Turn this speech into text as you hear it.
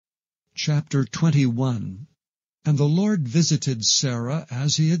Chapter 21. And the Lord visited Sarah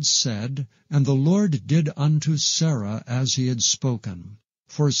as he had said, and the Lord did unto Sarah as he had spoken.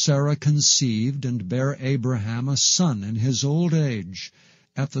 For Sarah conceived and bare Abraham a son in his old age,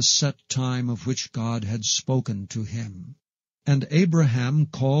 at the set time of which God had spoken to him. And Abraham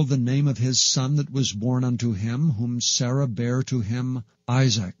called the name of his son that was born unto him, whom Sarah bare to him,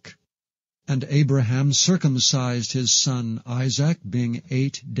 Isaac. And Abraham circumcised his son Isaac, being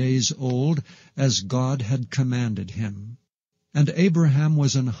 8 days old, as God had commanded him. And Abraham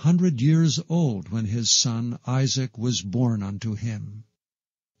was 100 years old when his son Isaac was born unto him.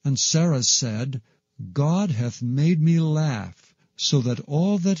 And Sarah said, God hath made me laugh, so that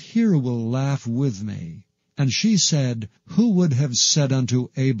all that hear will laugh with me. And she said, Who would have said unto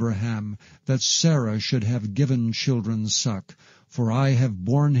Abraham that Sarah should have given children suck? For I have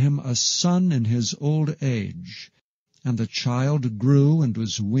borne him a son in his old age. And the child grew and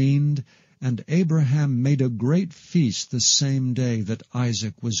was weaned, and Abraham made a great feast the same day that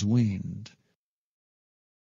Isaac was weaned.